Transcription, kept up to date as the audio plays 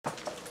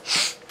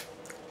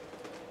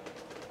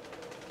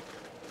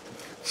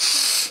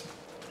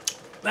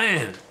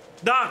Man,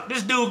 Doc,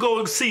 this dude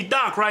go see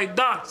Doc, right?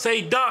 Doc,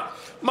 say, Doc,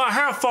 my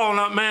hair falling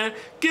out, man.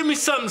 Give me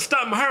something to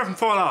stop my hair from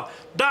falling out.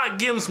 Doc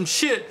give him some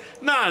shit.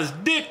 Now his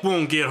dick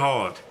won't get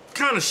hard. What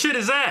kind of shit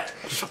is that?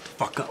 Shut the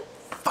fuck up.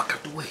 Fuck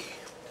out the way.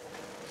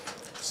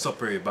 What's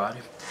up, everybody?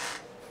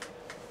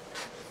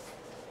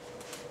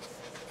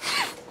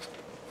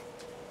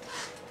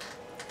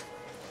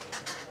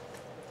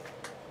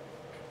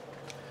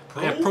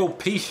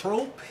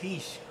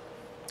 Propecia.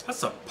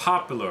 That's a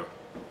popular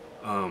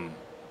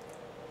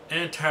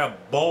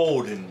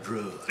anti-balding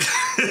drug.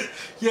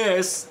 Yeah,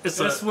 it's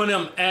That's one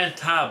of them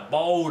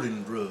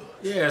anti-balding drugs.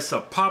 Yeah, it's a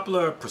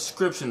popular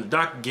prescription the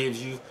doctor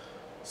gives you.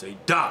 Say,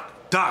 Doc,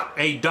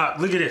 hey Doc,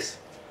 look at this.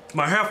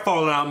 My hair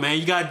falling out, man.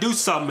 You gotta do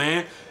something,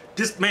 man.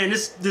 This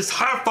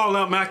hair falling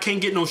out, man. I can't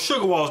get no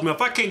sugar walls, man.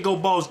 If I can't go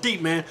balls deep,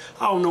 man,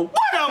 I don't know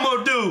what I'm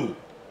gonna do.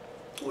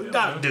 What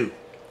Doc do?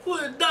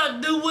 What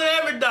Doc do?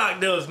 Whatever Doc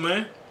does,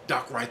 man.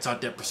 Doc writes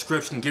out that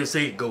prescription,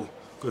 say, go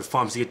to the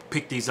pharmacy,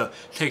 pick these up,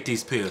 take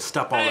these pills,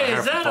 stop all the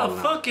hair from falling out. Is that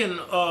a fucking,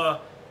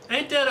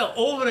 ain't that an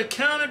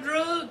over-the-counter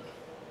drug?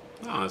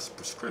 No, it's a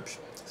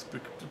prescription. It's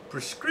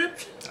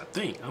prescription? I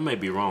think. I may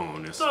be wrong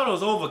on this. I thought it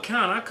was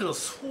over-the-counter. I could have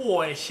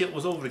swore that shit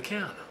was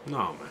over-the-counter.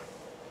 No, man.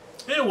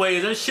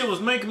 Anyways, that shit was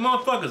making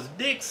motherfuckers'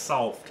 dicks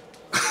soft.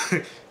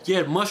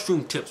 Yeah,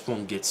 mushroom tips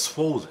won't get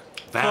swollen,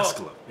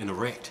 vascular, and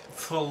erect.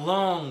 For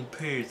long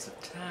periods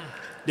of time.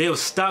 They'll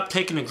stop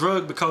taking the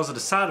drug because of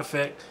the side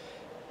effect.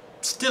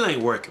 Still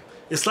ain't working.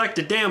 It's like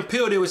the damn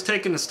pill they was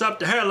taking to stop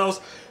the hair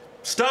loss.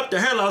 Stopped the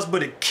hair loss,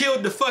 but it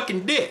killed the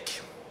fucking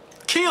dick.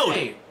 Killed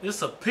it.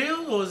 It's a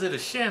pill or is it a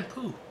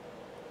shampoo?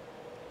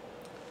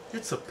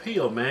 It's a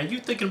pill, man. You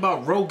thinking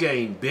about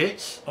Rogaine,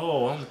 bitch.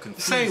 Oh, I'm confused.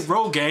 This ain't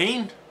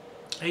Rogaine.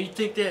 Hey, you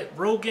think that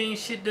Rogaine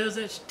shit does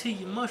that to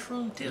your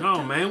mushroom tip?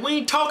 No, man. We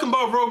ain't talking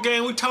about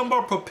Rogaine. We talking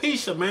about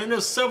Propecia, man.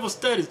 There's several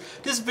studies.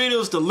 This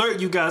video is to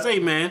alert you guys. Hey,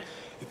 man.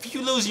 If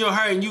you lose your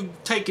hair and you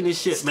taking this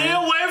shit, man. Stay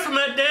away from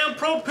that damn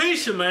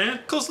Propecia,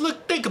 man. Cause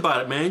look, think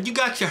about it, man. You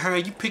got your hair,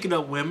 you picking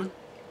up women.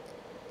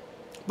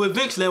 But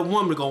eventually that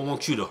woman gonna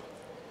want you to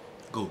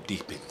go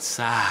deep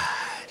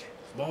inside.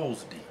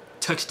 Balls deep.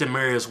 Touch them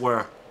areas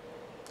where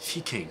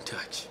she can't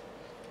touch.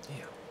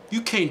 Yeah.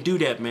 You can't do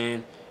that,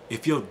 man,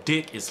 if your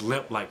dick is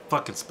limp like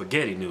fucking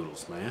spaghetti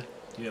noodles, man.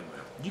 Yeah,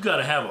 man. You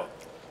gotta have a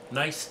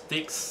nice,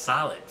 thick,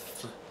 solid,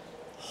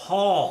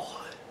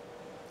 hard,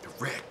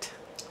 erect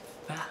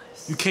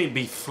phallus. You can't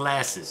be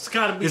flaccid. It's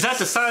gotta be. Is that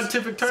the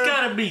scientific term? It's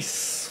gotta be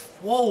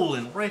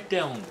swollen right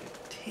there on the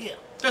tip.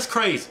 That's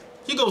crazy.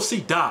 You go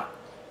see Doc.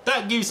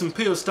 Doc give you some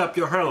pills to stop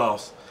your hair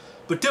loss.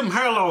 But them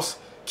hair loss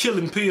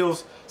killing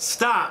pills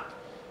stop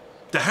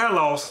the hair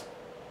loss,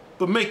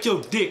 but make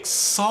your dick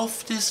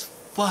soft as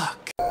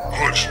fuck.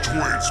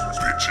 Hodgetwins,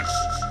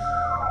 bitches.